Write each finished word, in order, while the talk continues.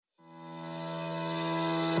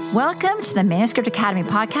Welcome to the Manuscript Academy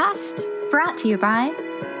podcast, brought to you by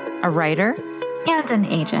a writer and an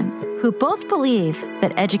agent who both believe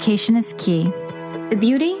that education is key. The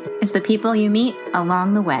beauty is the people you meet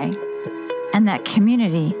along the way, and that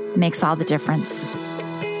community makes all the difference.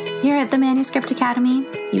 Here at the Manuscript Academy,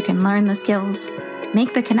 you can learn the skills,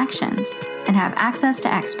 make the connections, and have access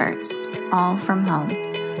to experts, all from home.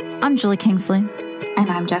 I'm Julie Kingsley. And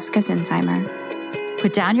I'm Jessica Zinsheimer.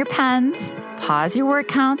 Put down your pens, pause your word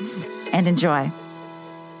counts, and enjoy.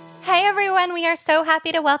 Hey everyone, we are so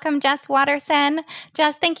happy to welcome Jess Watterson.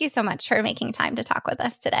 Jess, thank you so much for making time to talk with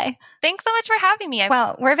us today. Thanks so much for having me.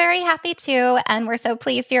 Well, we're very happy too, and we're so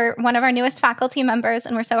pleased you're one of our newest faculty members,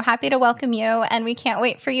 and we're so happy to welcome you, and we can't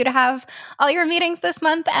wait for you to have all your meetings this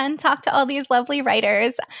month and talk to all these lovely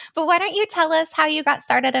writers. But why don't you tell us how you got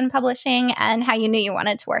started in publishing and how you knew you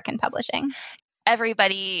wanted to work in publishing?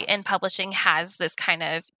 Everybody in publishing has this kind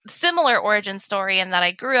of similar origin story, in that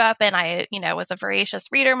I grew up and I, was a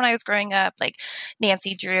voracious reader when I was growing up. Like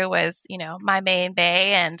Nancy Drew was, my main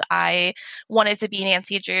bae, and I wanted to be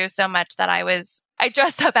Nancy Drew so much that I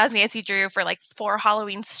dressed up as Nancy Drew for like 4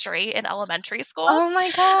 Halloween straight in elementary school. Oh my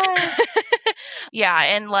God. Yeah.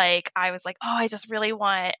 And I was like, oh, I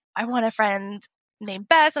want a friend named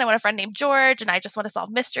Bess, and I want a friend named George, and I just want to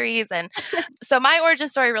solve mysteries. And so my origin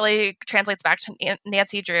story really translates back to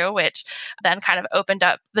Nancy Drew, which then kind of opened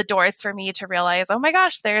up the doors for me to realize, oh my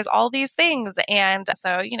gosh, there's all these things. And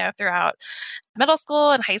so, throughout middle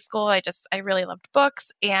school and high school, I really loved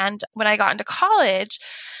books. And when I got into college,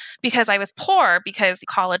 because I was poor, because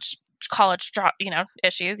college job,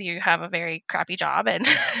 issues, you have a very crappy job and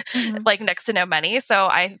next to no money. So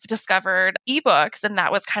I discovered ebooks, and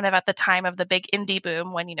that was kind of at the time of the big indie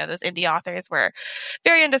boom, when, those indie authors were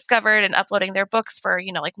very undiscovered and uploading their books for,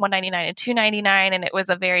 $1.99 and $2.99. And it was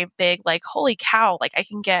a very big, holy cow, I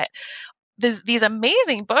can get these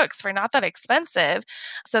amazing books for not that expensive.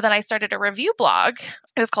 So then I started a review blog.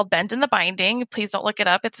 It was called Bend in the Binding. Please don't look it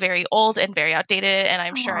up. It's very old and very outdated. And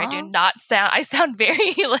I'm sure I sound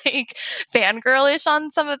very fangirlish on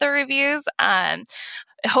some of the reviews.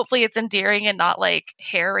 Hopefully it's endearing and not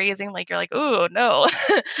hair raising. You're like, ooh, no.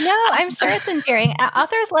 No, I'm sure it's endearing.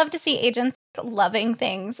 Authors love to see agents loving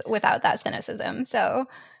things without that cynicism. So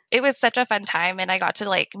it was such a fun time, and I got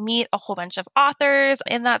to meet a whole bunch of authors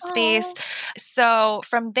in that space. So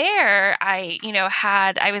from there, I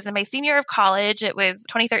was in my senior year of college. It was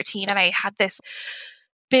 2013, and I had this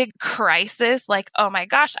big crisis, oh my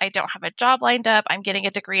gosh, I don't have a job lined up. I'm getting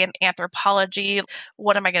a degree in anthropology.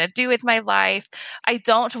 What am I going to do with my life? I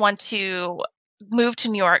don't want to move to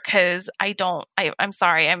New York because I'm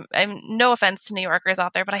sorry. I'm no offense to New Yorkers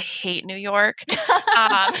out there, but I hate New York.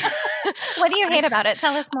 What do you hate about it?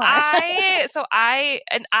 Tell us more. I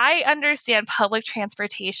understand public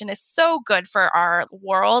transportation is so good for our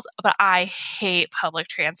world, but I hate public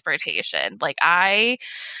transportation. I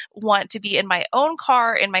want to be in my own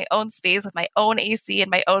car, in my own space, with my own AC and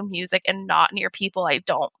my own music, and not near people I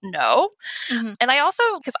don't know. Mm-hmm. And I also,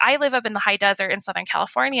 because I live up in the high desert in Southern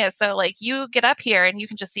California, so you get up here and you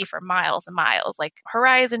can just see for miles and miles,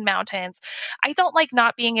 horizon, mountains. I don't like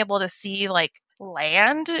not being able to see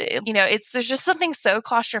land. There's just something so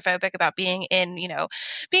claustrophobic about being in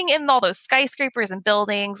all those skyscrapers and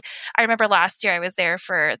buildings. I remember last year I was there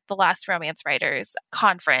for the last Romance Writers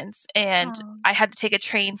Conference, and I had to take a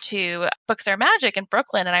train to Books Are Magic in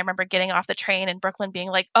Brooklyn. And I remember getting off the train in Brooklyn being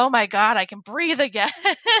like, oh my God, I can breathe again.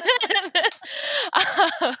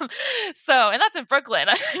 And that's in Brooklyn.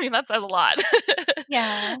 I mean, that's a lot.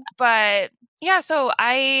 Yeah. But yeah, so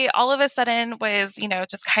I all of a sudden was,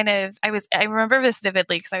 just kind of, I remember this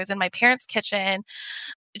vividly because I was in my parents' kitchen,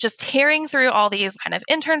 just tearing through all these kind of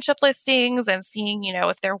internship listings and seeing,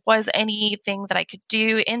 if there was anything that I could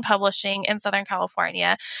do in publishing in Southern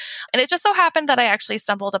California. And it just so happened that I actually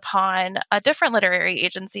stumbled upon a different literary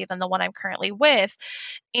agency than the one I'm currently with.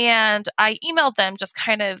 And I emailed them just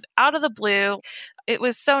kind of out of the blue. It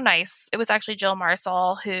was so nice. It was actually Jill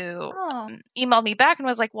Marsall who emailed me back and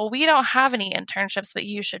was like, well, we don't have any internships, but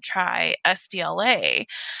you should try SDLA.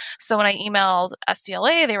 So when I emailed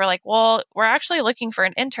SDLA, they were like, well, we're actually looking for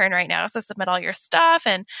an intern right now. So submit all your stuff.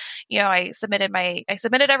 And, I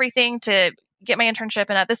submitted everything to get my internship.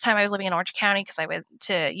 And at this time I was living in Orange County because I went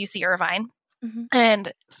to UC Irvine. Mm-hmm.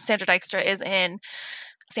 And Sandra Dykstra is in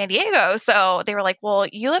San Diego. So they were like, well,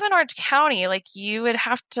 you live in Orange County. Like, you would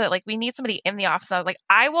have to, like, we need somebody in the office. And I was like,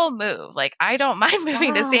 I will move. Like, I don't mind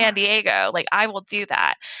moving to San Diego. Like, I will do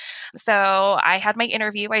that. So I had my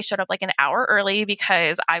interview. I showed up like an hour early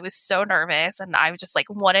because I was so nervous and I just like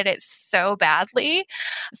wanted it so badly.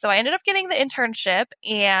 So I ended up getting the internship.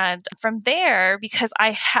 And from there, because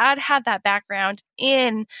I had that background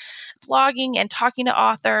in blogging and talking to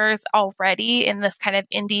authors already in this kind of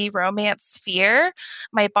indie romance sphere,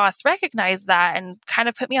 my boss recognized that and kind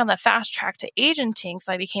of put me on the fast track to agenting.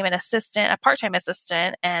 So I became an assistant, a part-time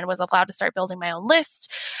assistant, and was allowed to start building my own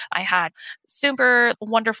list. I had super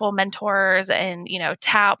wonderful mentors and,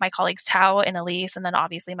 Tao, my colleagues Tao and Elise, and then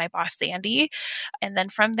obviously my boss Sandy. And then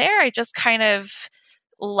from there, I just kind of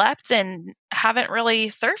leapt and haven't really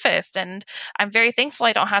surfaced. And I'm very thankful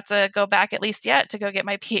I don't have to go back, at least yet, to go get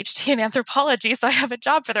my PhD in anthropology. So I have a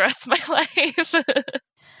job for the rest of my life.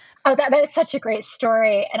 Oh, that is such a great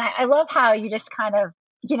story. And I love how you just kind of,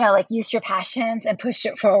 like used your passions and pushed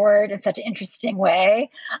it forward in such an interesting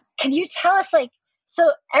way. Can you tell us,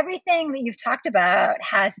 so everything that you've talked about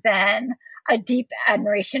has been a deep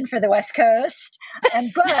admiration for the West Coast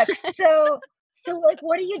and books. So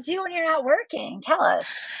what do you do when you're not working? Tell us.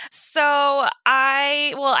 So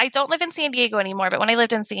I don't live in San Diego anymore, but when I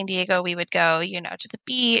lived in San Diego, we would go, to the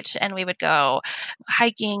beach and we would go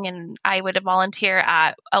hiking, and I would volunteer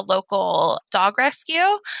at a local dog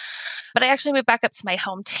rescue. But I actually moved back up to my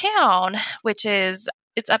hometown,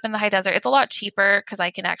 it's up in the high desert. It's a lot cheaper because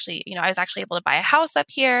I can actually, I was actually able to buy a house up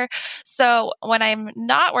here. So when I'm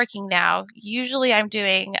not working now, usually I'm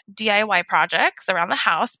doing DIY projects around the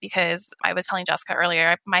house because I was telling Jessica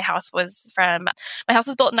earlier, my house was built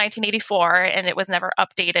in 1984 and it was never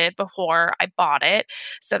updated before I bought it.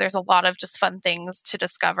 So there's a lot of just fun things to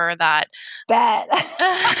discover that. Bet.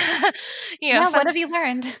 What have you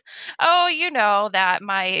learned? Oh, that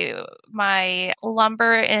my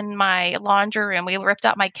lumber in my laundry room, we ripped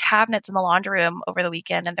out my cabinets in the laundry room over the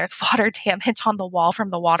weekend, and there's water damage on the wall from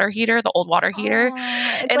the water heater, the old water heater.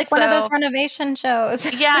 It's like one of those renovation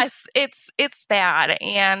shows. Yes, it's bad.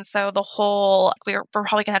 And so we're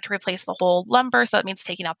probably gonna have to replace the whole lumber. So that means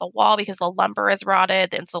taking out the wall because the lumber is rotted,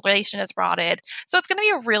 the insulation is rotted. So it's gonna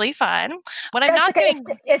be really fun. When I'm not doing,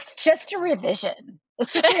 it's just a revision.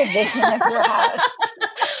 It's just a revision of your house.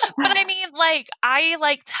 But I mean, I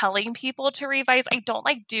like telling people to revise. I don't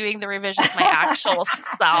like doing the revisions my actual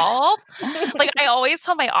self. I always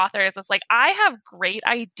tell my authors, it's like, I have great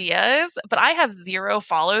ideas, but I have zero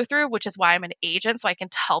follow through, which is why I'm an agent. So I can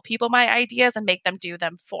tell people my ideas and make them do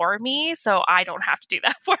them for me. So I don't have to do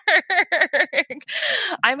that work.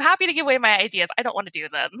 I'm happy to give away my ideas. I don't want to do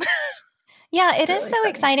them. Yeah, it is so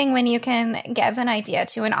exciting when you can give an idea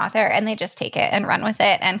to an author and they just take it and run with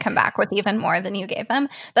it and come back with even more than you gave them.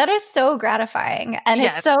 That is so gratifying. And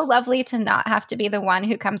It's so lovely to not have to be the one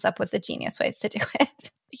who comes up with the genius ways to do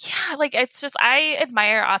it. Yeah, it's just, I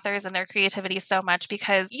admire authors and their creativity so much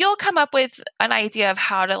because you'll come up with an idea of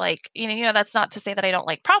how to that's not to say that I don't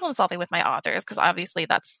like problem solving with my authors, because obviously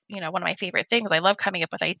that's, one of my favorite things. I love coming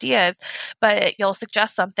up with ideas, but you'll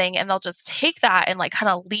suggest something and they'll just take that and kind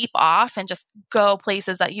of leap off and just go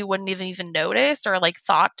places that you wouldn't even noticed or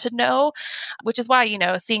thought to know, which is why,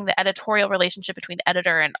 seeing the editorial relationship between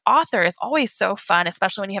editor and author is always so fun,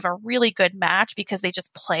 especially when you have a really good match because they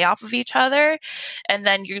just play off of each other. And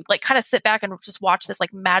then you kind of sit back and just watch this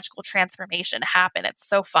magical transformation happen. It's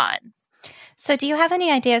so fun. So do you have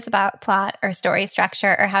any ideas about plot or story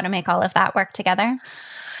structure or how to make all of that work together?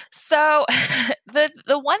 So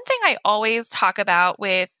the one thing I always talk about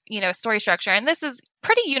with, story structure, and this is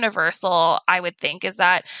pretty universal, I would think, is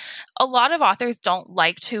that a lot of authors don't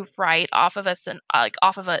like to write off of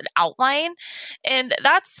an outline, and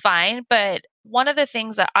that's fine. But one of the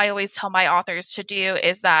things that I always tell my authors to do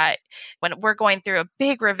is that when we're going through a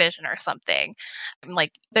big revision or something,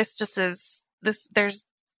 there's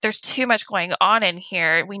too much going on in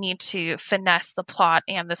here. We need to finesse the plot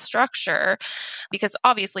and the structure because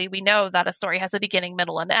obviously we know that a story has a beginning,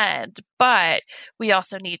 middle, and end, but we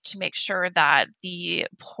also need to make sure that the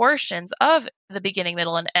portions of the beginning,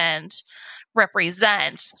 middle, and end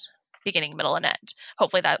represent beginning, middle, and end.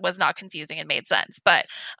 Hopefully that was not confusing and made sense, but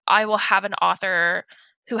I will have an author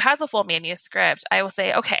who has a full manuscript. I will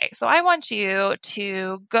say, okay, so I want you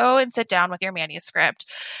to go and sit down with your manuscript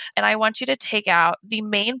and I want you to take out the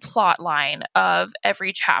main plot line of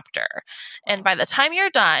every chapter. And by the time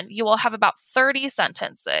you're done, you will have about 30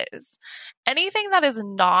 sentences. Anything that is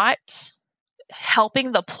not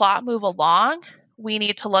helping the plot move along we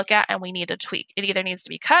need to look at and we need to tweak. It either needs to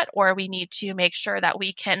be cut or we need to make sure that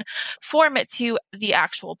we can form it to the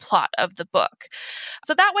actual plot of the book.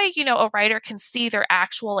 So that way, a writer can see their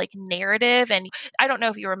actual like narrative. And I don't know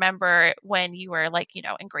if you remember when you were like,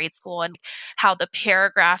 in grade school and how the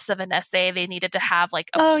paragraphs of an essay, they needed to have like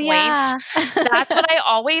a point. Yeah. That's what I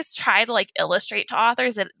always try to like illustrate to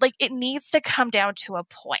authors, that like it needs to come down to a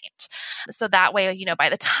point. So that way, by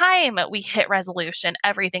the time we hit resolution,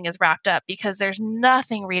 everything is wrapped up, because there's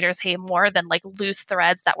nothing readers hate more than like loose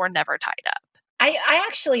threads that were never tied up. I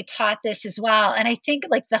actually taught this as well. And I think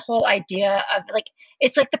like the whole idea of like,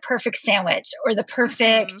 it's like the perfect sandwich or the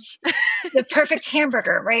perfect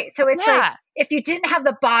hamburger, right? So it's like, if you didn't have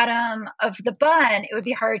the bottom of the bun, it would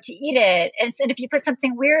be hard to eat it. And if you put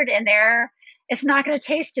something weird in there, it's not going to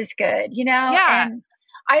taste as good, Yeah. And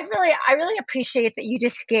I really appreciate that you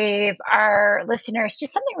just gave our listeners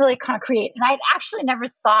just something really concrete. And I'd actually never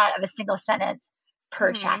thought of a single sentence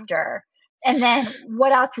per chapter. And then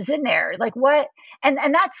what else is in there? Like what? And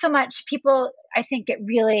that's so much people, I think, get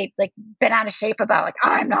really like bent out of shape about like,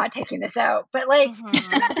 I'm not taking this out. But like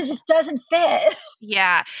sometimes it just doesn't fit.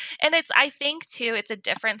 Yeah. And I think too, it's a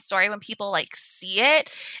different story when people like see it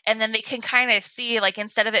and then they can kind of see like,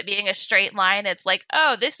 instead of it being a straight line, it's like,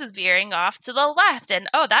 oh, this is veering off to the left. And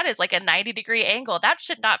oh, that is like a 90-degree angle. That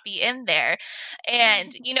should not be in there.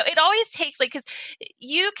 And, it always takes like, because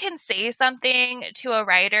you can say something to a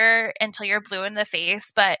writer until you're blue in the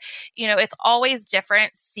face, but, it's always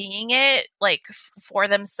different seeing it like for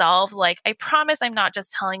themselves. Like, I promise I'm not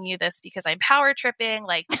just telling you this because I'm power tripping.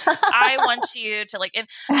 Like, I want you to like, and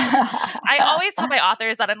I always tell my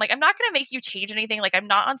authors that I'm like, I'm not going to make you change anything. Like, I'm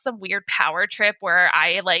not on some weird power trip where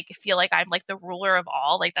I like feel like I'm like the ruler of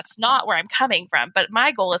all. Like, that's not where I'm coming from. But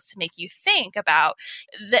my goal is to make you think about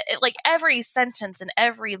like every sentence and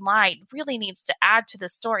every line really needs to add to the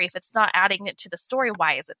story. If it's not adding it to the story,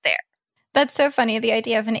 why is it there? That's so funny, the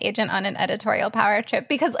idea of an agent on an editorial power trip,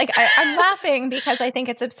 because like I'm laughing because I think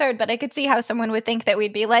it's absurd, but I could see how someone would think that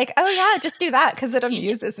we'd be like, oh yeah, just do that because it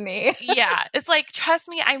amuses me. Yeah. It's like, trust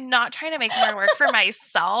me, I'm not trying to make more work for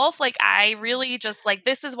myself. Like, I really just like,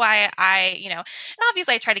 this is why and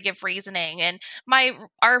obviously I try to give reasoning, and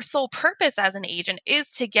our sole purpose as an agent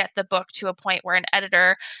is to get the book to a point where an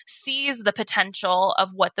editor sees the potential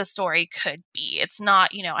of what the story could be. It's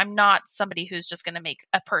not, I'm not somebody who's just going to make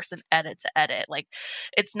a person edit to edit. Like,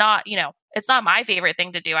 it's not, it's not my favorite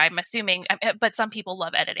thing to do. I'm assuming, but some people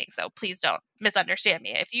love editing. So please don't misunderstand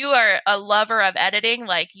me. If you are a lover of editing,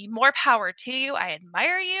 like, more power to you. I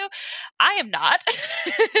admire you. I am not.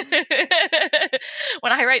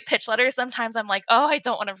 When I write pitch letters, sometimes I'm like, oh, I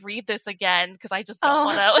don't want to read this again because I just don't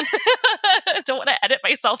want to edit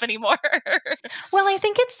myself anymore. Well, I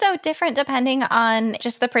think it's so different depending on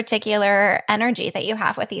just the particular energy that you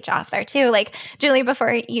have with each author too. Like, Julie,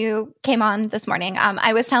 before you came on this morning,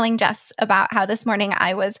 I was telling Jess about how this morning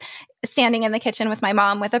I was standing in the kitchen with my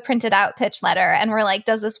mom with a printed out pitch letter. And we're like,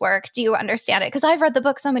 does this work? Do you understand it? Because I've read the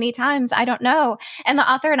book so many times. I don't know. And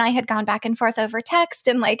the author and I had gone back and forth over text.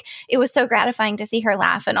 And like, it was so gratifying to see her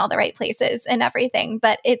laugh in all the right places and everything.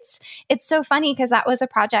 But it's so funny because that was a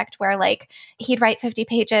project where like he'd write 50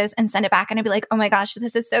 pages and send it back. And I'd be like, oh my gosh,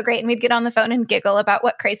 this is so great. And we'd get on the phone and giggle about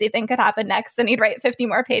what crazy thing could happen next. And he'd write 50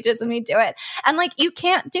 more pages and we'd do it. And like, you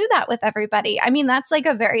can't do that with everybody. I mean, that's like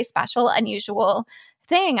a very special, unusual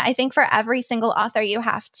thing. I think for every single author, you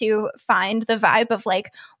have to find the vibe of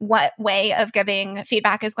like what way of giving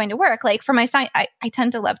feedback is going to work. Like for my I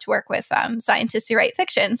tend to love to work with scientists who write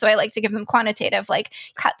fiction. So I like to give them quantitative, like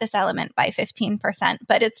cut this element by 15%.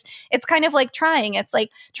 But it's kind of like trying. It's like,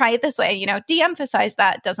 try it this way, de-emphasize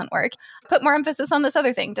that, doesn't work. Put more emphasis on this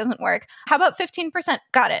other thing, doesn't work. How about 15%?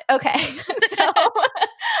 Got it. Okay. So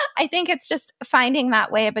I think it's just finding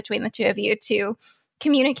that way between the two of you to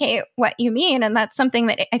communicate what you mean. And that's something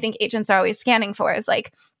that I think agents are always scanning for, is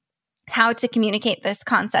like how to communicate this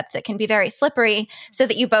concept that can be very slippery so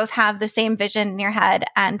that you both have the same vision in your head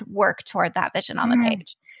and work toward that vision on the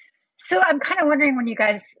page. So I'm kind of wondering, when you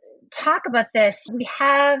guys talk about this, we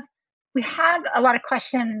have a lot of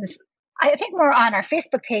questions, I think more on our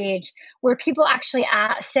Facebook page, where people actually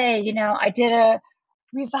say, I did a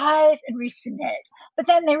revise and resubmit, but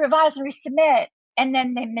then they revise and resubmit and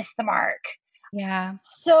then they miss the mark. Yeah.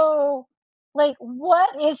 So, like, what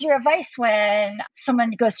is your advice when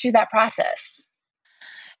someone goes through that process?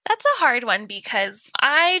 That's a hard one because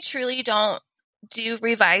I truly don't do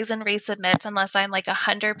revise and resubmits unless I'm like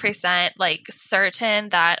 100% like certain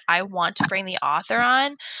that I want to bring the author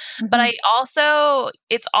on. Mm-hmm. But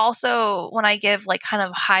it's also when I give like kind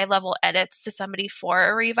of high level edits to somebody for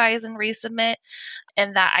a revise and resubmit,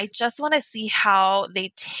 and that I just want to see how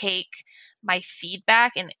they take my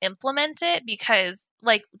feedback and implement it, because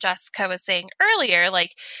like Jessica was saying earlier,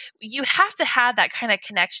 like you have to have that kind of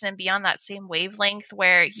connection and be on that same wavelength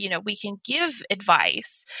where, we can give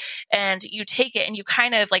advice and you take it and you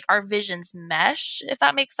kind of like our visions mesh, if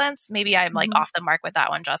that makes sense. Maybe I'm like off the mark with that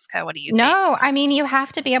one, Jessica. What do you think? No, I mean, you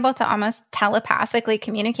have to be able to almost telepathically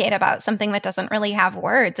communicate about something that doesn't really have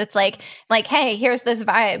words. It's like, hey, here's this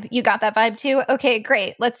vibe. You got that vibe too? Okay,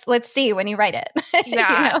 great. Let's see when you write it.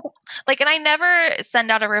 Yeah. Like, and I never send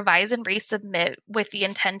out a revise and resubmit with the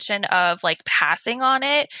intention of like passing on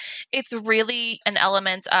it. It's really an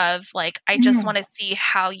element of like, I just want to see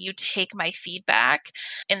how you take my feedback,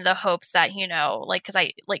 in the hopes that, like, cause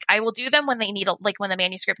I will do them when they need, when the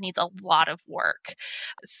manuscript needs a lot of work.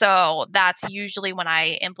 So that's usually when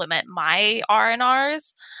I implement my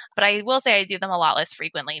R&Rs, but I will say I do them a lot less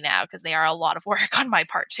frequently now because they are a lot of work on my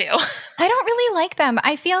part too. I don't really like them.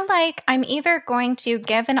 I feel like I'm either going to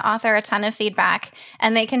give an author a ton of feedback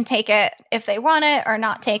and they can take it if they want it or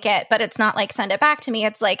not take it, but it's not like send it back to me.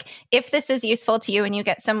 It's like, if this is useful to you and you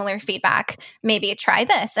get similar feedback, maybe try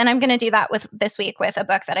this. And I'm going to do that with this week with a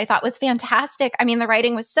book that I thought was fantastic. I mean, the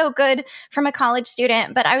writing was so good from a college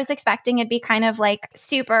student, but I was expecting it'd be kind of like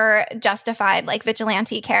super justified, like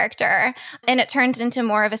vigilante character. And it turned into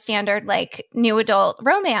more of a standard, like new adult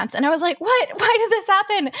romance. And I was like, what? Why did this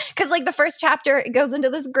happen? Because like the first chapter, it goes into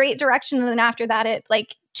this great direction. And then after that, it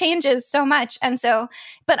like changes so much. And so,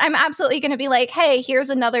 but I'm absolutely going to be like, hey, here's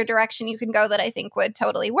another direction you can go that I think would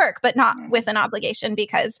totally work, but not with an obligation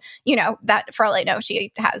because, that for all I know, she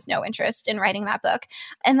has no interest in writing that book.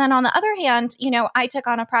 And then on the other hand, I took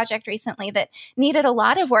on a project recently that needed a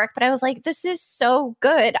lot of work, but I was like, this is so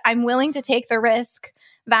good. I'm willing to take the risk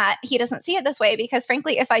that he doesn't see it this way, because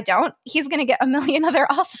frankly, if I don't, he's going to get a million other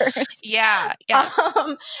offers. Yeah.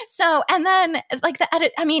 So, and then like the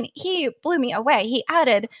edit, I mean, he blew me away. He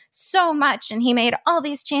added so much and he made all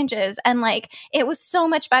these changes, and like, it was so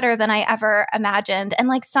much better than I ever imagined. And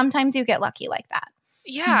like, sometimes you get lucky like that.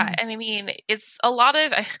 Yeah. And I mean, it's a lot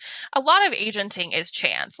of agenting is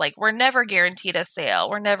chance. Like, we're never guaranteed a sale.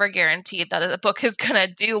 We're never guaranteed that a book is going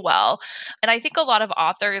to do well. And I think a lot of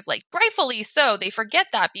authors, like rightfully so, they forget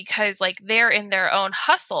that because like they're in their own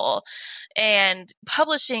hustle. And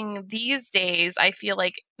publishing these days, I feel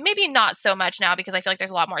like maybe not so much now because I feel like there's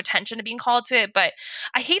a lot more attention to being called to it, but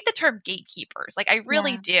I hate the term gatekeepers. Like, I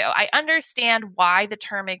really do. I understand why the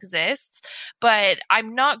term exists, but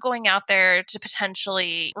I'm not going out there to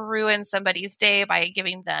potentially ruin somebody's day by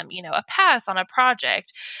giving them, a pass on a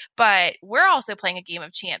project. But we're also playing a game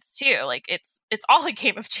of chance too. Like, it's all a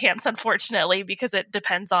game of chance, unfortunately, because it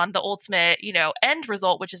depends on the ultimate, end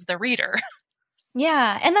result, which is the reader.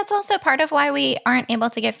 Yeah. And that's also part of why we aren't able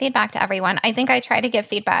to give feedback to everyone. I think I try to give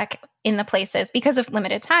feedback in the places, because of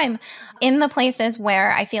limited time, in the places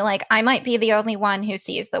where I feel like I might be the only one who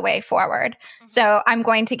sees the way forward. So I'm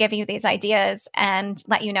going to give you these ideas and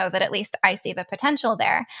let you know that at least I see the potential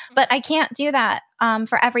there. But I can't do that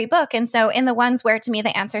for every book. And so in the ones where to me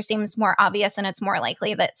the answer seems more obvious and it's more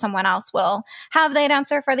likely that someone else will have that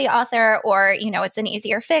answer for the author, or, it's an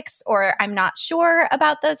easier fix, or I'm not sure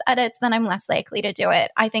about those edits, then I'm less likely to do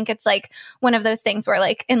it. I think it's like one of those things where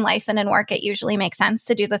like in life and in work, it usually makes sense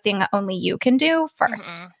to do the thing that only you can do first.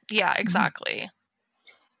 Yeah, exactly.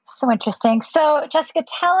 So interesting. So Jessica,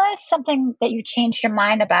 tell us something that you changed your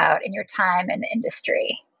mind about in your time in the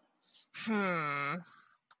industry.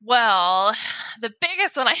 Well, the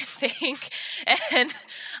biggest one, I think, and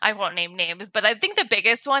I won't name names, but I think the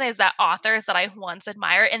biggest one is that authors that I once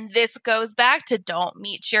admired, and this goes back to don't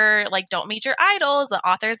meet your idols. The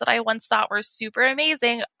authors that I once thought were super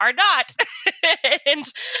amazing are not.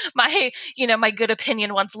 And my good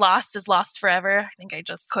opinion once lost is lost forever. I think I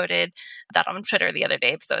just quoted that on Twitter the other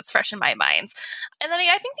day, so it's fresh in my mind. And then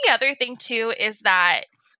I think the other thing too is that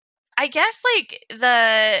I guess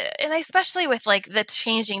and especially with like the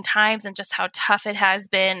changing times and just how tough it has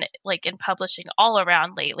been like in publishing all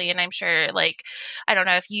around lately. And I'm sure like, I don't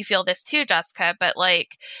know if you feel this too, Jessica, but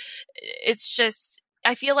like, it's just,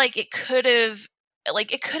 I feel like it could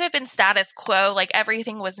have been status quo, like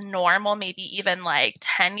everything was normal, maybe even like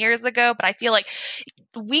 10 years ago. But I feel like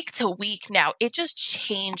week to week now, it just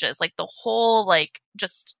changes, like the whole, like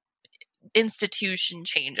just institution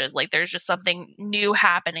changes. Like there's just something new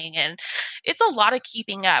happening, and it's a lot of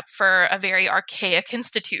keeping up for a very archaic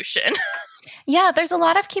institution. Yeah, there's a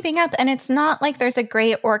lot of keeping up, and it's not like there's a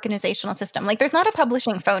great organizational system. Like there's not a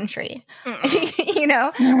publishing phone tree, you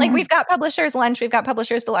know, like we've got Publishers Lunch, we've got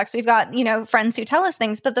Publishers Deluxe, we've got, you know, friends who tell us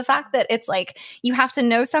things. But the fact that it's like you have to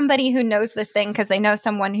know somebody who knows this thing because they know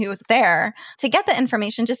someone who's there to get the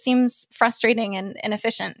information just seems frustrating and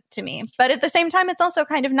inefficient to me. But at the same time, it's also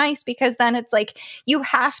kind of nice because then it's like you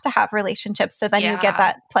have to have relationships. So then you get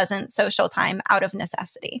that pleasant social time out of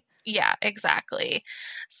necessity. Yeah, exactly.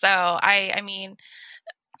 So I mean,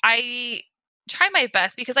 I try my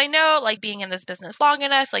best because I know like being in this business long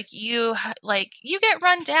enough, like you get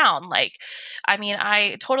run down. Like, I mean,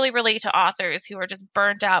 I totally relate to authors who are just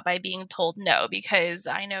burnt out by being told no, because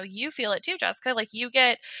I know you feel it too, Jessica. Like you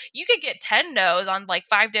could get 10 no's on like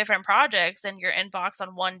 5 different projects in your inbox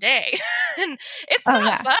on one day. And it's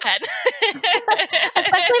not fun.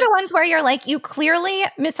 Especially the ones where you're like, you clearly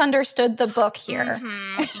misunderstood the book here.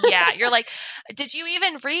 Mm-hmm. Yeah. You're like, did you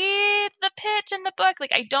even read the pitch in the book?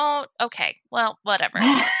 Like, I don't. Okay. Well, whatever.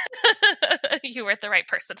 You weren't the right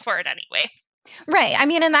person for it anyway. Right. I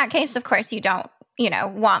mean, in that case, of course, you don't, you know,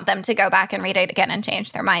 want them to go back and read it again and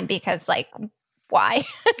change their mind because like, why?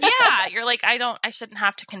 Yeah. You're like, I shouldn't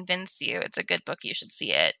have to convince you. It's a good book. You should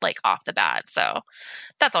see it like off the bat. So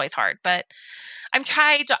that's always hard, but I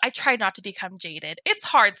try not to become jaded. It's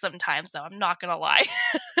hard sometimes though. I'm not going to lie.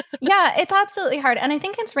 Yeah, it's absolutely hard. And I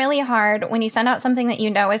think it's really hard when you send out something that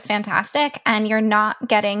you know is fantastic and you're not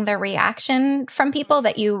getting the reaction from people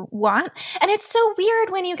that you want. And it's so weird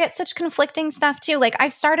when you get such conflicting stuff too. Like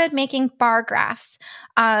I've started making bar graphs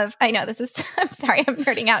of, I know this is, I'm sorry, I'm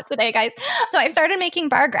nerding out today, guys. So I've started making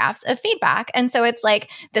bar graphs of feedback. And so it's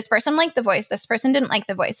like, this person liked the voice, this person didn't like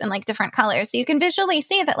the voice, and like different colors. So you can visually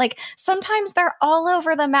see that like sometimes they're all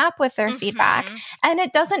over the map with their feedback. And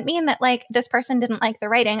it doesn't mean that like this person didn't like the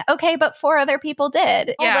writing. Okay, but 4 other people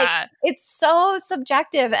did. Yeah. Like, it's so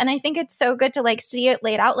subjective. And I think it's so good to like see it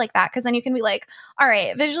laid out like that. Cause then you can be like, all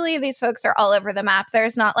right, visually these folks are all over the map.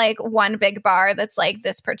 There's not like one big bar that's like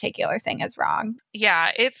this particular thing is wrong.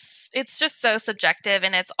 Yeah, it's just so subjective,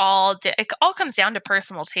 and it all comes down to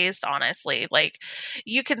personal taste, honestly. Like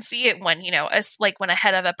you can see it when, you know, like when a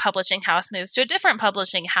head of a publishing house moves to a different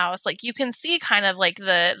publishing house, like you can see kind of like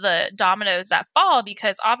the dominoes that fall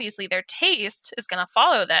because obviously their taste is going to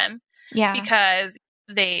follow them. Yeah. Because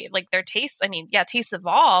they like their tastes. I mean, yeah, tastes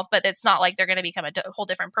evolve, but it's not like they're going to become a whole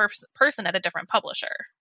different person at a different publisher.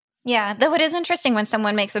 Yeah, though it is interesting when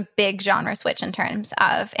someone makes a big genre switch in terms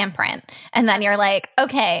of imprint. And then you're like,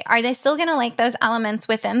 okay, are they still going to like those elements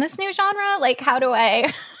within this new genre? Like, how do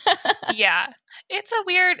I? Yeah, it's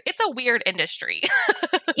a weird industry.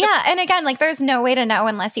 Yeah. And again, like there's no way to know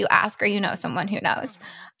unless you ask or you know someone who knows.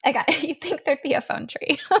 Again, you think there'd be a phone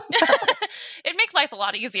tree. It'd make life a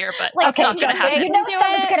lot easier, but like, that's not going to happen. You know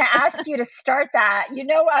someone's going to ask you to start that. You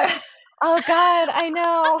know Oh, God, I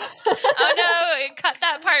know. Oh, no. Cut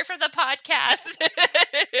that part from the podcast.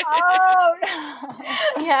 Oh,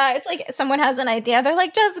 no. Yeah, it's like someone has an idea. They're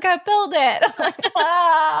like, Jessica, build it. I'm like,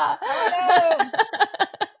 ah. Oh,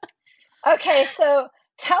 no. Okay, so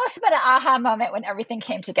tell us about an aha moment when everything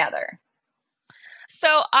came together.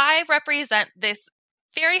 So I represent this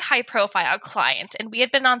very high-profile client, and we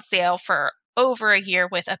had been on sale for over a year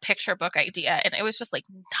with a picture book idea, and it was just like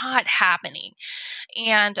not happening.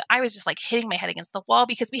 And I was just like hitting my head against the wall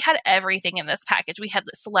because we had everything in this package. We had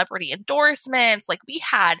the celebrity endorsements, like we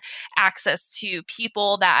had access to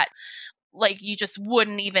people that like you just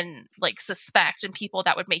wouldn't even like suspect, and people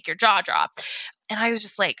that would make your jaw drop. And I was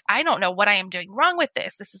just like, I don't know what I am doing wrong with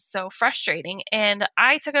this. This is so frustrating. And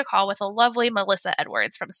I took a call with a lovely Melissa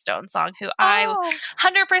Edwards from Stone Song, who I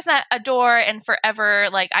 100% adore and forever,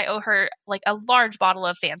 like I owe her like a large bottle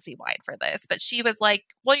of fancy wine for this. But she was like,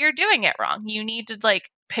 well, you're doing it wrong. You need to like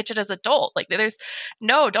pitch it as adult. Like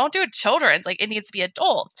don't do it children's. Like it needs to be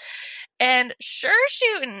adult. And sure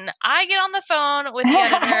shooting, I get on the phone with the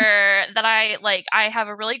editor that I have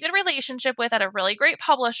a really good relationship with at a really great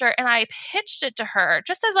publisher. And I pitched it to her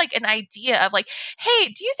just as like an idea of like, hey,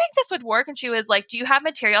 do you think this would work? And she was like, do you have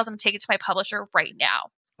materials? I'm taking it to my publisher right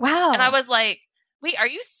now. Wow. And I was like, wait, are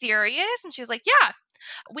you serious? And she was like, yeah.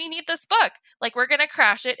 We need this book. Like, we're going to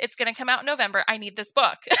crash it. It's going to come out in November. I need this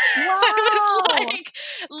book. Wow. I was like,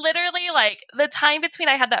 literally, like, the time between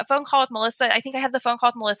I had that phone call with Melissa, I think I had the phone call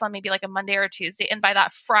with Melissa on maybe like a Monday or a Tuesday. And by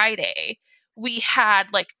that Friday, we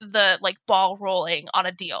had like the like ball rolling on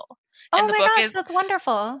a deal. Oh And the my book gosh, is, that's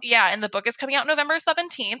wonderful. yeah, and the book is coming out November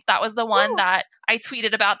 17th. That was the one Ooh. that I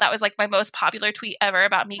tweeted about. That was like my most popular tweet ever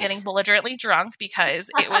about me getting belligerently drunk because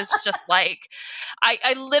it was just like,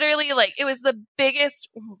 I literally like, it was the biggest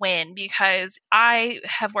win because I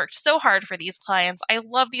have worked so hard for these clients. I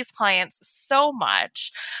love these clients so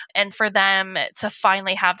much. And for them to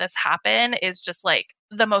finally have this happen is just like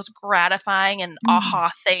the most gratifying and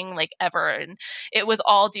aha thing like ever. And it was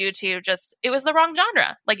all due to just, it was the wrong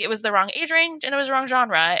genre. Like it was the wrong age range and it was the wrong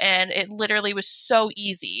genre. And it literally was so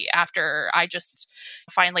easy after I just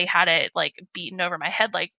finally had it like beaten over my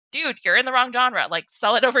head. Like, dude, you're in the wrong genre. Like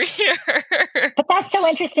sell it over here. But that's so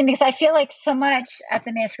interesting because I feel like so much at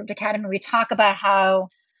the Manuscript Academy, we talk about how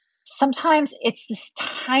sometimes it's this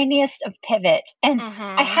tiniest of pivots. And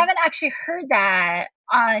I haven't actually heard that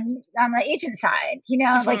on the agent side.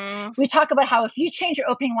 Like we talk about how if you change your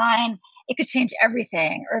opening line, it could change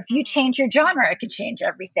everything. Or if you change your genre, it could change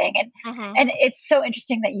everything. And it's so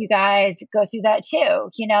interesting that you guys go through that too,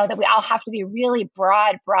 that we all have to be really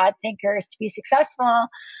broad thinkers to be successful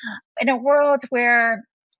in a world where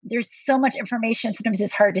there's so much information. Sometimes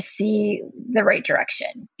it's hard to see the right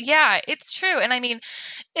direction. Yeah, it's true. And I mean,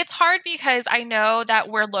 it's hard because I know that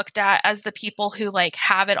we're looked at as the people who like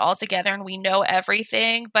have it all together and we know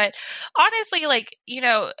everything. But honestly, like,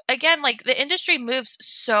 again, like the industry moves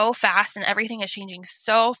so fast and everything is changing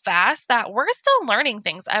so fast that we're still learning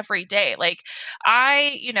things every day. Like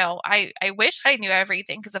I wish I knew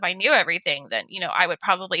everything because if I knew everything, then, I would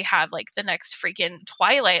probably have like the next freaking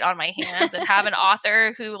Twilight on my hands and have an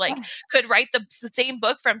author who like could write the same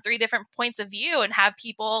book from 3 different points of view and have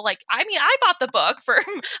people like, I mean, I bought the book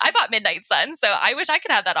I bought Midnight Sun, so I wish I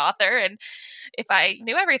could have that author. And if I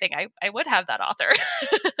knew everything, I would have that author.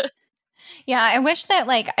 Yeah, I wish that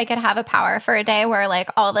like I could have a power for a day where like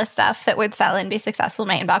all the stuff that would sell and be successful in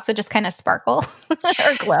my inbox would just kind of sparkle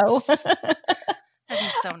or glow. That'd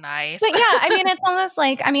be so nice. But yeah, I mean, it's almost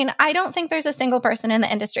like, I don't think there's a single person in the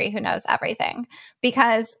industry who knows everything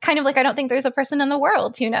because kind of like, I don't think there's a person in the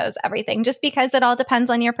world who knows everything just because it all depends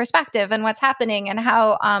on your perspective and what's happening and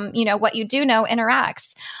how, what you do know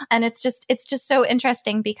interacts. And it's just so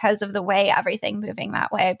interesting because of the way everything moving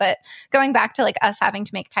that way. But going back to like us having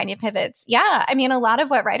to make tiny pivots. Yeah. I mean, a lot of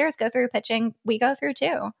what writers go through pitching, we go through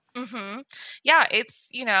too. Yeah,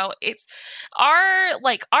 it's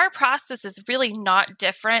our process is really not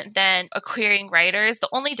different than acquiring writers. The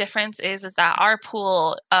only difference is that our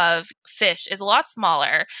pool of fish is a lot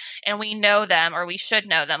smaller and we know them, or we should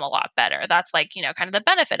know them, a lot better. That's like, kind of the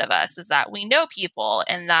benefit of us is that we know people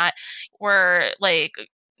and that we're like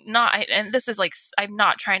and this is like, I'm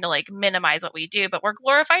not trying to like minimize what we do, but we're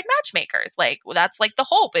glorified matchmakers. Like that's like the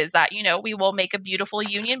hope is that, we will make a beautiful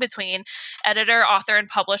union between editor, author, and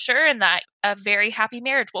publisher, and that a very happy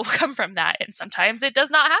marriage will come from that. And sometimes it does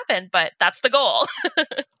not happen, but that's the goal.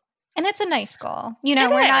 And it's a nice goal. We're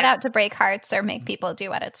not out to break hearts or make people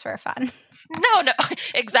do edits for fun. No,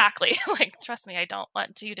 exactly. Like, trust me, I don't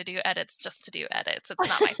want you to do edits just to do edits. It's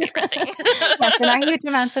not my favorite thing. Yes, in our huge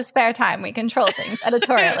amounts of spare time, we control things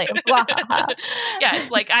editorially. Yes,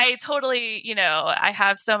 like I totally, I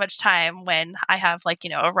have so much time when I have like,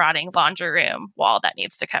 a rotting laundry room wall that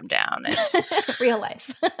needs to come down. And real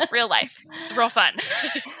life. Real life. It's real fun.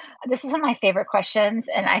 This is one of my favorite questions.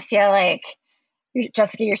 And I feel like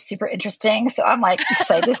Jessica, you're super interesting. So I'm like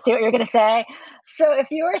excited to see what you're going to say. So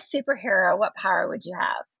if you were a superhero, what power would you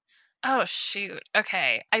have? Oh, shoot.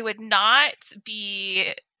 Okay. I would not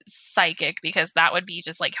be psychic because that would be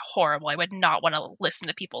just like horrible. I would not want to listen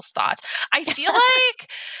to people's thoughts. I feel like,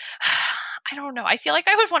 I don't know. I feel like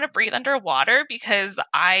I would want to breathe underwater because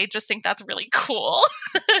I just think that's really cool.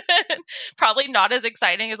 Probably not as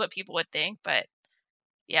exciting as what people would think, but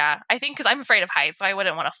yeah, I think because I'm afraid of heights, so I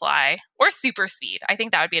wouldn't want to fly. Or super speed. I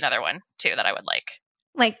think that would be another one, too, that I would like.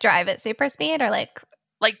 Like drive at super speed or like...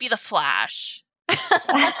 Like be the Flash. Like,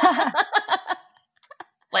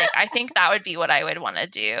 I think that would be what I would want to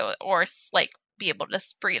do. Or like be able to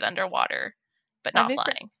just breathe underwater, but not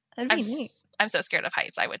flying. That'd be neat. I'm so scared of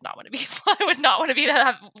heights. I would not want to be. I would not want to be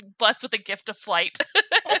that blessed with the gift of flight.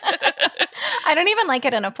 I don't even like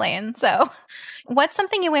it in a plane. So, what's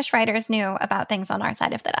something you wish writers knew about things on our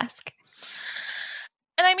side of the desk?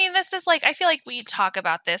 And I mean, this is like, I feel like we talk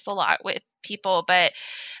about this a lot with people, but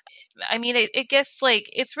I mean, it gets like,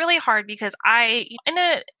 it's really hard because in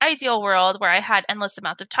an ideal world where I had endless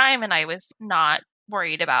amounts of time and I was not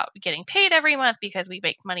worried about getting paid every month because we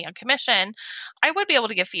make money on commission, I would be able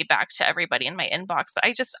to give feedback to everybody in my inbox. But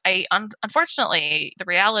unfortunately, the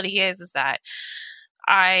reality is that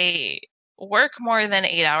I work more than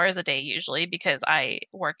 8 hours a day usually because I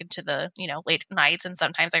work into the, late nights and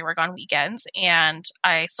sometimes I work on weekends, and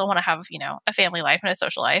I still want to have, a family life and a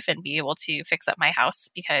social life and be able to fix up my house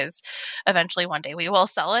because eventually one day we will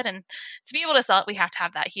sell it. And to be able to sell it, we have to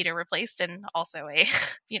have that heater replaced and also a,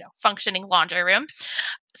 functioning laundry room.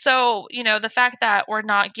 So, the fact that we're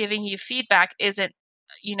not giving you feedback isn't,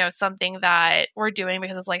 something that we're doing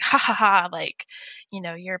because it's like, ha ha ha, like,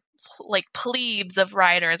 you're like plebes of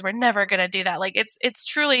writers. We're never going to do that. Like, it's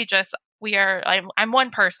truly just, I'm one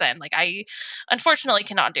person. Like, I unfortunately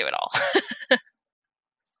cannot do it all.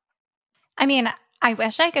 I mean, I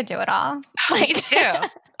wish I could do it all. Me too.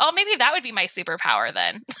 Oh, maybe that would be my superpower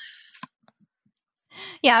then.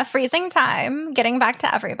 Yeah, freezing time, getting back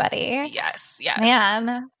to everybody. Yes.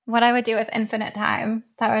 Man, what I would do with infinite time.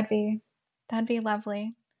 That'd be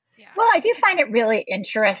lovely. Yeah. Well, I do find it really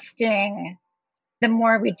interesting, the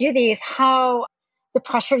more we do these, how the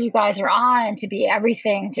pressure you guys are on to be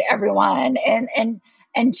everything to everyone,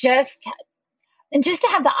 and just to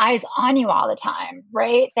have the eyes on you all the time,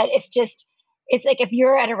 right? That it's like if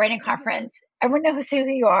you're at a writing conference, everyone knows who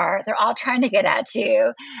you are. They're all trying to get at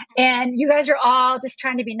you. And you guys are all just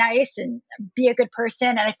trying to be nice and be a good person.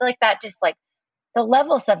 And I feel like that just like the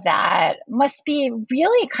levels of that must be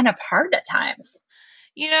really kind of hard at times.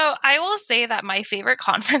 I will say that my favorite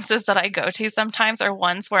conferences that I go to sometimes are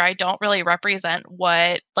ones where I don't really represent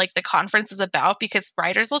what like the conference is about, because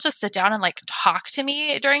writers will just sit down and like talk to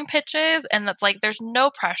me during pitches. And that's like, there's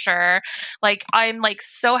no pressure. Like, I'm like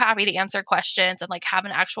so happy to answer questions and like have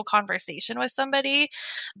an actual conversation with somebody,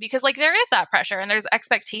 because like there is that pressure and there's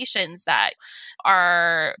expectations that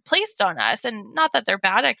are placed on us, and not that they're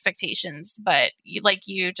bad expectations, but like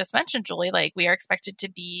you just mentioned, Julie, like we are expected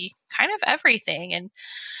to be kind of everything. And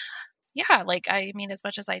yeah, like, I mean, as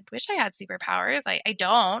much as I wish I had superpowers, I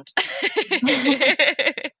don't.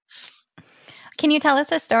 Can you tell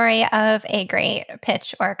us a story of a great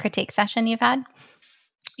pitch or critique session you've had?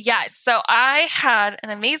 Yes. So I had an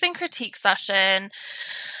amazing critique session.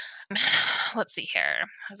 Let's see here.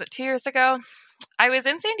 Was it 2 years ago? I was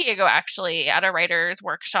in San Diego actually at a writer's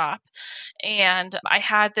workshop, and I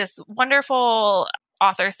had this wonderful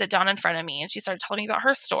author sit down in front of me, and she started telling me about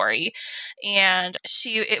her story. And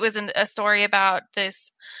it was a story about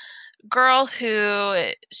this girl who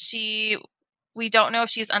we don't know if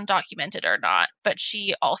she's undocumented or not, but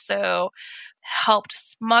she also helped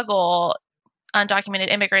smuggle undocumented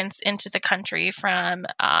immigrants into the country from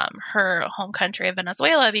her home country of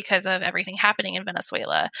Venezuela because of everything happening in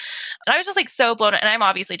Venezuela. And I was just like so blown. And I'm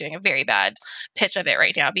obviously doing a very bad pitch of it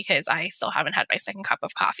right now because I still haven't had my second cup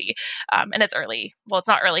of coffee. And it's early. Well, it's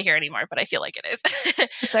not early here anymore, but I feel like it is.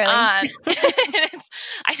 It's early.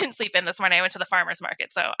 I didn't sleep in this morning. I went to the farmer's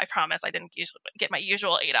market. So I promise I didn't usually get my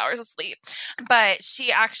usual 8 hours of sleep. But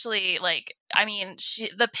she actually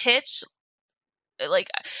the pitch, like,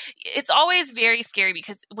 it's always very scary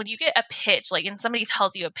because when you get a pitch, like, and somebody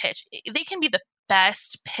tells you a pitch, they can be the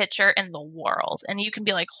best pitcher in the world. And you can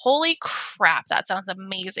be like, holy crap, that sounds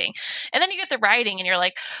amazing. And then you get the writing and you're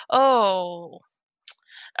like, oh,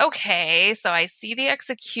 okay, so I see the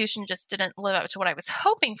execution just didn't live up to what I was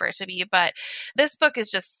hoping for it to be. But this book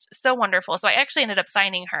is just so wonderful. So I actually ended up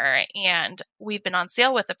signing her, and we've been on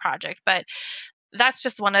sale with the project. But that's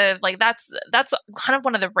just that's kind of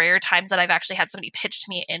one of the rare times that I've actually had somebody pitch to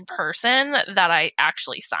me in person that I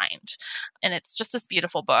actually signed. And it's just this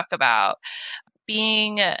beautiful book about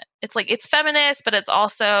it's feminist, but it's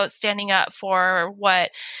also standing up for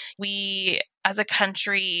what we as a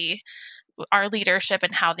country, our leadership,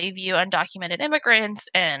 and how they view undocumented immigrants.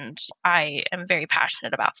 And I am very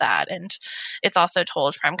passionate about that. And it's also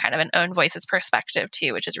told from kind of an own voices perspective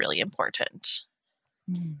too, which is really important.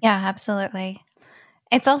 Yeah, absolutely.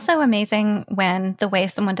 It's also amazing when the way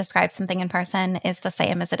someone describes something in person is the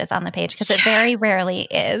same as it is on the page, because it very rarely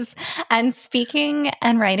is. And speaking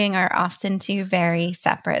and writing are often two very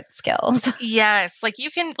separate skills. Yes. Like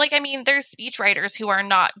there's speech writers who are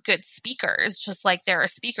not good speakers, just like there are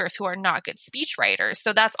speakers who are not good speech writers.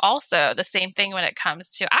 So that's also the same thing when it comes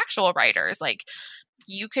to actual writers. Like,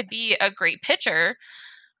 you could be a great pitcher.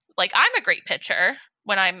 Like, I'm a great pitcher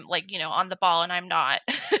when I'm like, on the ball, and I'm not,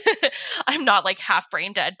 I'm not like half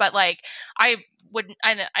brain dead, but like I'm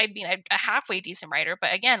a halfway decent writer,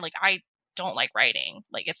 but again, like I don't like writing.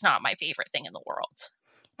 Like, it's not my favorite thing in the world.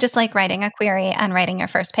 Just like writing a query and writing your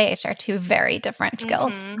first page are two very different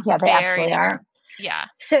skills. Mm-hmm. Yeah, they Very absolutely different. are. Yeah.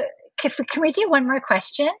 So can we do one more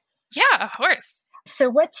question? Yeah, of course. So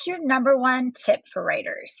what's your number one tip for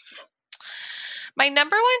writers? My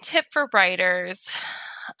number one tip for writers,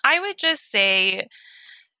 I would just say,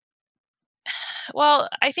 well,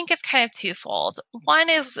 I think it's kind of twofold. One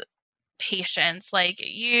is patience.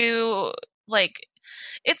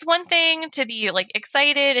 It's one thing to be like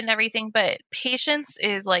excited and everything, but patience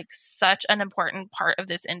is like such an important part of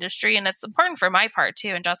this industry. And it's important for my part too,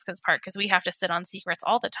 and Jessica's part, because we have to sit on secrets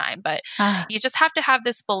all the time. But you just have to have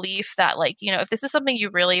this belief that, like, if this is something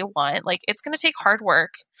you really want, like, it's going to take hard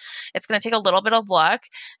work. It's going to take a little bit of luck,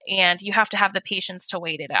 and you have to have the patience to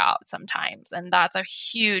wait it out sometimes. And that's a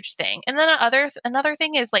huge thing. And then another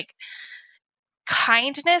thing is like,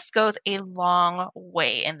 kindness goes a long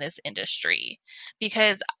way in this industry,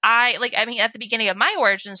 because at the beginning of my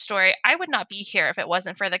origin story, I would not be here if it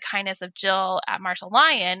wasn't for the kindness of Jill at Marshall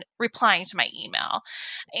Lyon replying to my email.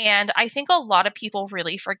 And I think a lot of people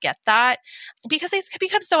really forget that, because they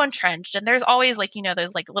become so entrenched, and there's always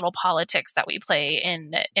those like little politics that we play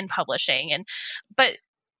in publishing. But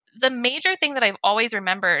the major thing that I've always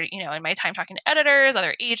remembered, in my time talking to editors,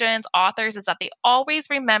 other agents, authors, is that they always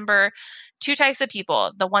remember two types of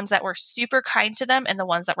people: the ones that were super kind to them and the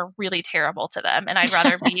ones that were really terrible to them. And I'd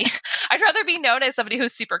rather be known as somebody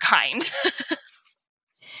who's super kind.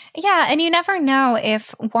 Yeah. And you never know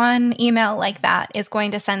if one email like that is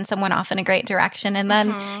going to send someone off in a great direction. And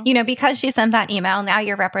then, because you sent that email, now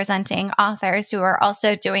you're representing authors who are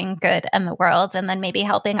also doing good in the world, and then maybe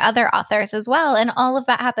helping other authors as well. And all of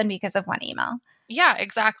that happened because of one email. Yeah,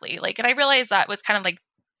 exactly. And I realized that was kind of like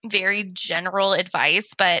very general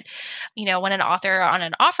advice, but when an author on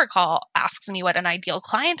an offer call asks me what an ideal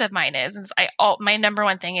client of mine is, and my number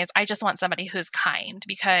one thing is I just want somebody who's kind,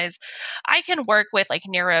 because I can work with like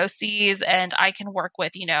neuroses, and I can work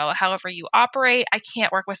with however you operate. I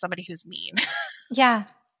can't work with somebody who's mean. Yeah.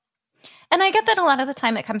 And I get that a lot of the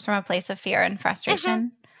time it comes from a place of fear and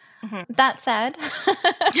frustration. Mm-hmm. That said,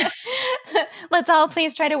 let's all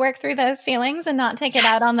please try to work through those feelings and not take it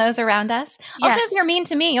out on those around us. Also, if you're mean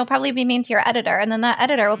to me, you'll probably be mean to your editor, and then that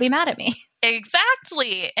editor will be mad at me.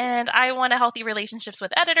 Exactly. And I want a healthy relationships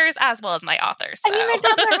with editors as well as my authors. So. I mean, their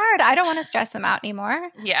jobs are hard. I don't want to stress them out anymore.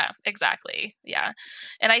 Yeah, exactly. Yeah.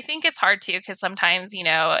 And I think it's hard too, because sometimes,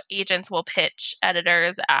 agents will pitch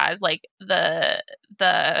editors as like the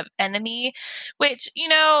enemy, which,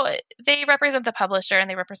 they represent the publisher and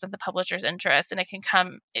they represent the publisher's interest, and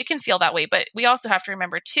it can feel that way. But we also have to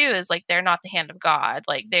remember too, is like, they're not the hand of God.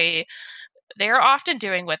 Like they're often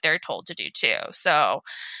doing what they're told to do too. So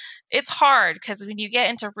it's hard, because when you get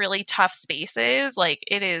into really tough spaces, like,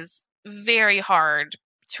 it is very hard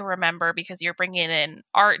to remember, because you're bringing in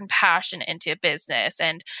art and passion into business.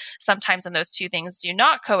 And sometimes when those two things do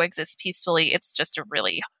not coexist peacefully, it's just a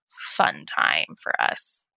really fun time for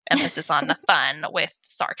us. Emphasis on the fun with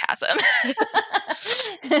sarcasm.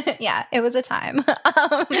 Yeah, it was a time.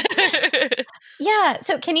 Yeah.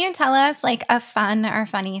 So can you tell us like a fun or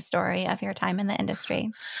funny story of your time in the industry?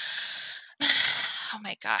 Oh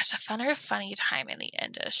my gosh, a fun or funny time in the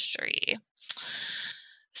industry.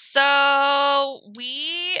 So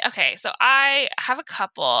I have a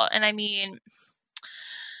couple, and I mean,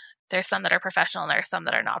 there's some that are professional and there's some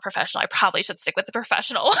that are not professional. I probably should stick with the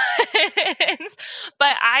professional ones.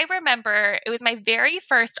 But I remember it was my very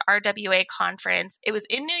first RWA conference. It was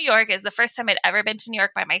in New York. It was the first time I'd ever been to New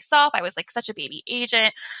York by myself. I was like such a baby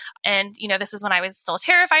agent. And, this is when I was still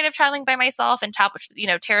terrified of traveling by myself, and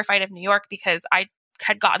terrified of New York, because I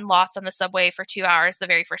had gotten lost on the subway for 2 hours the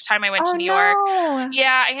very first time I went to New York.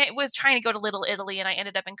 Yeah, I was trying to go to Little Italy, and I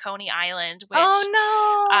ended up in Coney Island, which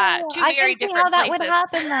two very different places. I can see how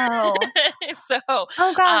that would happen, though.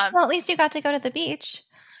 Oh gosh, well, at least you got to go to the beach.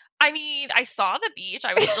 I mean, I saw the beach.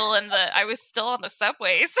 I was still on the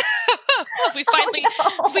subway. So we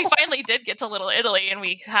finally did get to Little Italy, and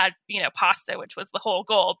we had, pasta, which was the whole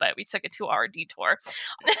goal, but we took a 2-hour detour.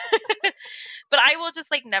 But I will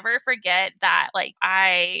just never forget that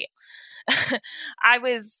I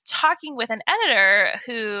was talking with an editor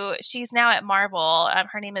who she's now at Marvel.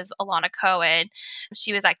 Her name is Alana Cohen.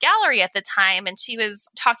 She was at Gallery at the time, and she was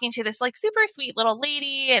talking to this super sweet little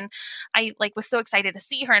lady. And I was so excited to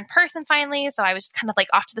see her in person finally. So I was just kind of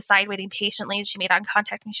off to the side waiting patiently. And she made eye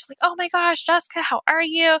contact with me. She's like, "Oh my gosh, Jessica, how are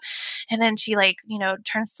you?" And then she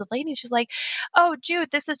turns to the lady and she's like, "Oh,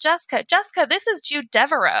 Jude, this is Jessica. Jessica, this is Jude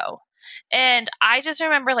Devereaux." And I just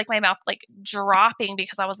remember my mouth dropping,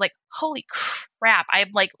 because I was like, holy crap, I'm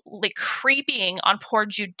creeping on poor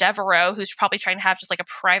Jude Devereaux, who's probably trying to have just a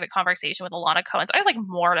private conversation with Alana Cohen. So I was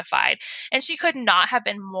mortified, and she could not have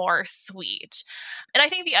been more sweet. And I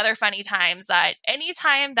think the other funny times that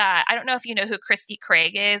anytime that, I don't know if you know who Christy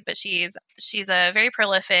Craig is, but she's a very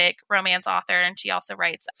prolific romance author, and she also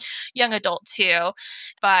writes young adult too.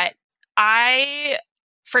 But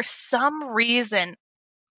for some reason,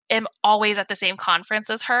 am always at the same conference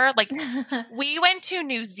as her. Like we went to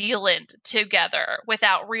New Zealand together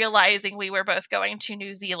without realizing we were both going to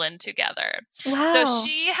New Zealand together. Wow. So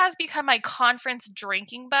she has become my conference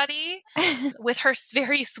drinking buddy with her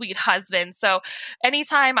very sweet husband. So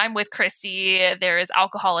anytime I'm with Christy, there is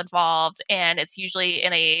alcohol involved, and it's usually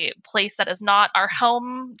in a place that is not our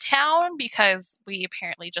hometown because we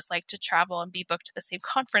apparently just like to travel and be booked to the same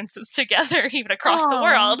conferences together, even across the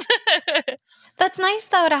world. That's nice,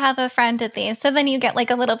 though, to have a friend at these. So then you get like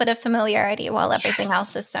a little bit of familiarity while everything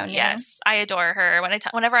else is so new. Yes, I adore her.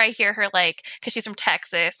 Whenever I hear her, like, because she's from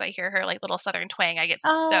Texas, I hear her like little Southern twang. I get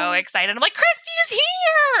so excited. I'm like, Christy is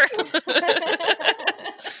here!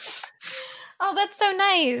 Oh, that's so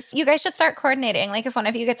nice. You guys should start coordinating. Like if one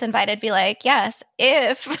of you gets invited, be like, yes,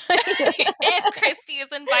 if Christy is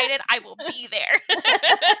invited, I will be there.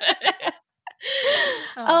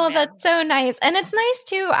 Oh, that's so nice. And it's nice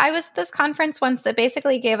too. I was at this conference once that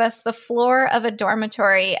basically gave us the floor of a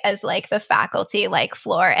dormitory as like the faculty like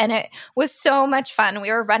floor. And it was so much fun.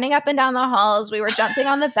 We were running up and down the halls. We were jumping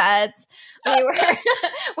on the beds.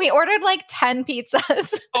 We ordered like 10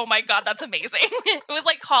 pizzas. Oh my God, that's amazing. It was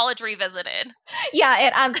like college revisited. Yeah,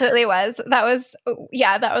 it absolutely was. That was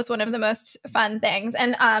one of the most fun things.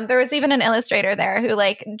 And there was even an illustrator there who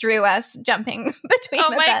like drew us jumping between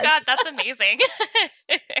the beds. My God, that's amazing.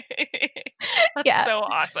 That's so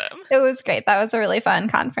awesome. It was great. That was a really fun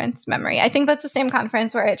conference memory. I think that's the same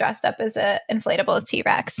conference where I dressed up as an inflatable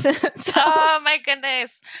T-Rex. Oh my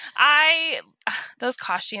goodness. Those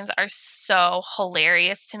costumes are so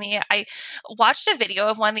hilarious to me. I watched a video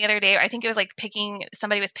of one the other day. I think it was like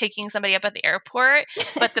somebody was picking somebody up at the airport,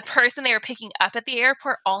 but the person they were picking up at the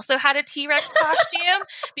airport also had a T-Rex costume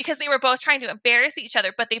because they were both trying to embarrass each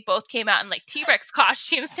other, but they both came out in like T-Rex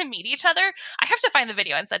costumes to meet each other. I have to find the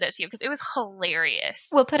video and send it to you because it was hilarious.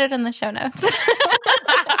 We'll put it in the show notes.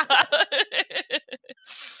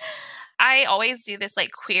 I always do this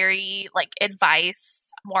like query, like advice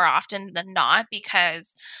more often than not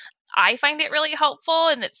because I find it really helpful.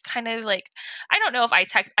 And it's kind of like, I don't know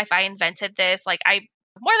if I invented this, like I'm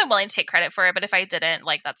more than willing to take credit for it, but if I didn't,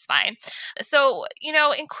 like, that's fine. So,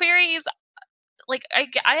 in queries, like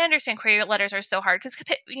I understand query letters are so hard because,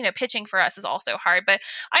 pitching for us is also hard, but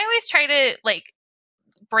I always try to like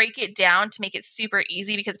break it down to make it super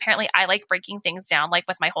easy because apparently I like breaking things down, like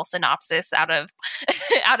with my whole synopsis out of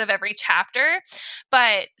every chapter.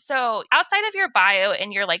 But so outside of your bio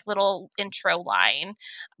and your like little intro line,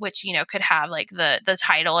 which, could have like the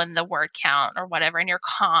title and the word count or whatever, and your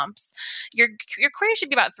comps, your query should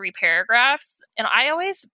be about 3 paragraphs. And I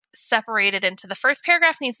always separate it into the first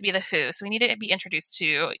paragraph needs to be the who. So we need to be introduced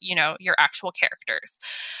to, your actual characters.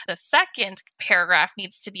 The second paragraph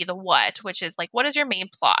needs to be the what, which is like, what is your main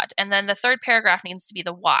plot? And then the third paragraph needs to be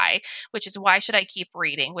the why, which is why should I keep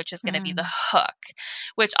reading, which is going to be the hook,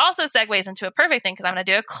 which also segues into a perfect thing because I'm going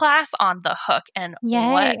to do a class on the hook and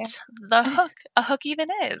what a hook even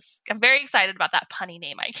is. I'm very excited about that punny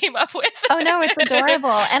name I came up with. Oh no, it's adorable.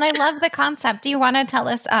 And I love the concept. Do you want to tell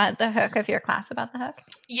us the hook of your class about the hook?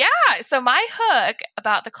 Yeah. So my hook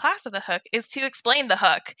about the class of the hook is to explain the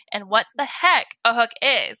hook and what the heck a hook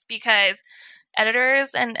is, because editors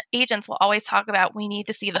and agents will always talk about, we need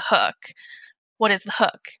to see the hook. What is the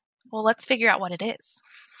hook? Well, let's figure out what it is.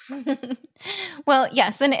 Well,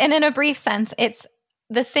 yes. And in a brief sense, it's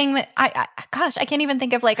the thing that I can't even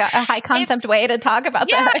think of like a high concept way to talk about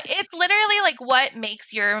that. Yeah, it's literally like what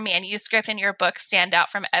makes your manuscript and your book stand out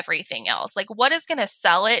from everything else. Like what is going to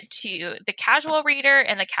sell it to the casual reader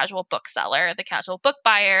and the casual bookseller, the casual book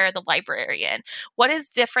buyer, the librarian. What is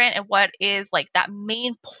different and what is like that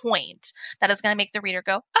main point that is going to make the reader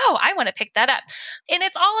go, oh, I want to pick that up. And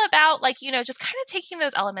it's all about like, just kind of taking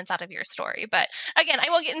those elements out of your story. But again, I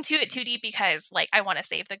won't get into it too deep because like I want to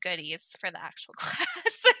save the goodies for the actual class.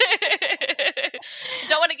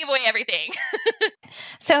 Don't want to give away everything.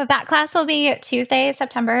 So that class will be Tuesday,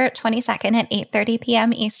 September 22nd at 8:30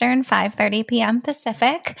 p.m. Eastern, 5:30 p.m.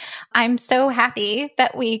 Pacific. I'm so happy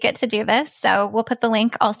that we get to do this. So we'll put the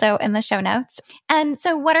link also in the show notes. And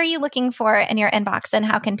so what are you looking for in your inbox and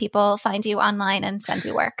how can people find you online and send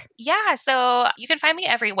you work? Yeah, so you can find me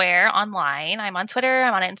everywhere online. I'm on Twitter,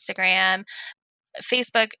 I'm on Instagram.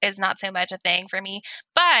 Facebook is not so much a thing for me,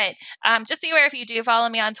 but just be aware if you do follow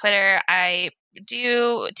me on Twitter, I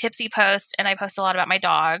do tipsy post and I post a lot about my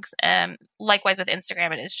dogs. Likewise with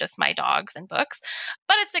Instagram, it is just my dogs and books,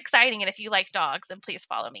 but it's exciting. And if you like dogs, then please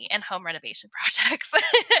follow me and home renovation projects.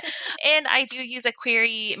 And I do use a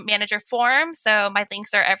query manager form. So my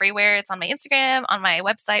links are everywhere. It's on my Instagram, on my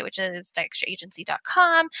website, which is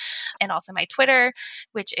DyextraAgency.com, and also my Twitter,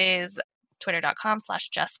 which is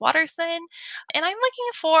twitter.com/Jess Watterson. And I'm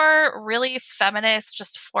looking for really feminist,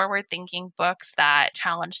 just forward-thinking books that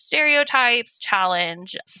challenge stereotypes,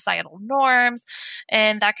 challenge societal norms.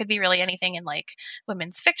 And that could be really anything in like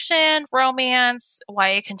women's fiction, romance,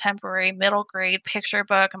 YA contemporary, middle grade, picture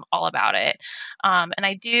book. I'm all about it. And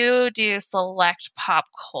I do select pop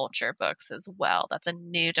culture books as well. That's a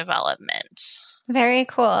new development. Very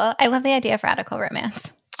cool. I love the idea of radical romance.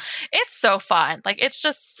 It's so fun. Like, it's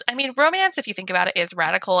just, I mean, romance, if you think about it, is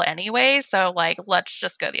radical anyway. So, like, let's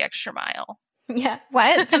just go the extra mile. Yeah.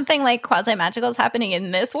 What? Something like quasi-magical is happening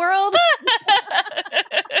in this world?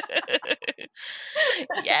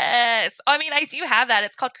 Yes. I mean, I do have that.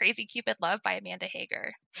 It's called Crazy Cupid Love by Amanda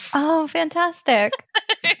Hager. Oh, fantastic.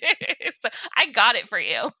 So I got it for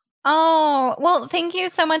you. Oh, well, thank you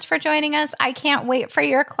so much for joining us. I can't wait for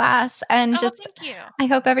your class. And Thank you. I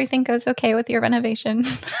hope everything goes okay with your renovation.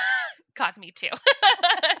 God, me too.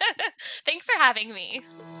 Thanks for having me.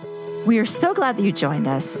 We are so glad that you joined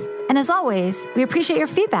us. And as always, we appreciate your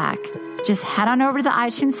feedback. Just head on over to the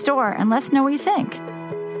iTunes store and let us know what you think.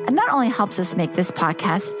 It not only helps us make this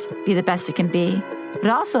podcast be the best it can be, but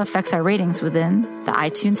it also affects our ratings within the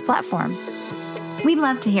iTunes platform. We'd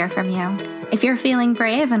love to hear from you. If you're feeling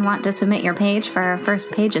brave and want to submit your page for our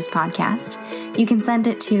First Pages podcast, you can send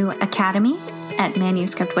it to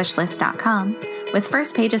academy@manuscriptwishlist.com with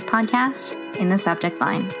First Pages podcast in the subject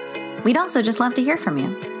line. We'd also just love to hear from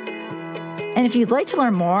you. And if you'd like to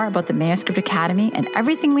learn more about the Manuscript Academy and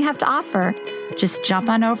everything we have to offer, just jump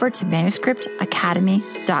on over to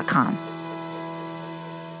manuscriptacademy.com.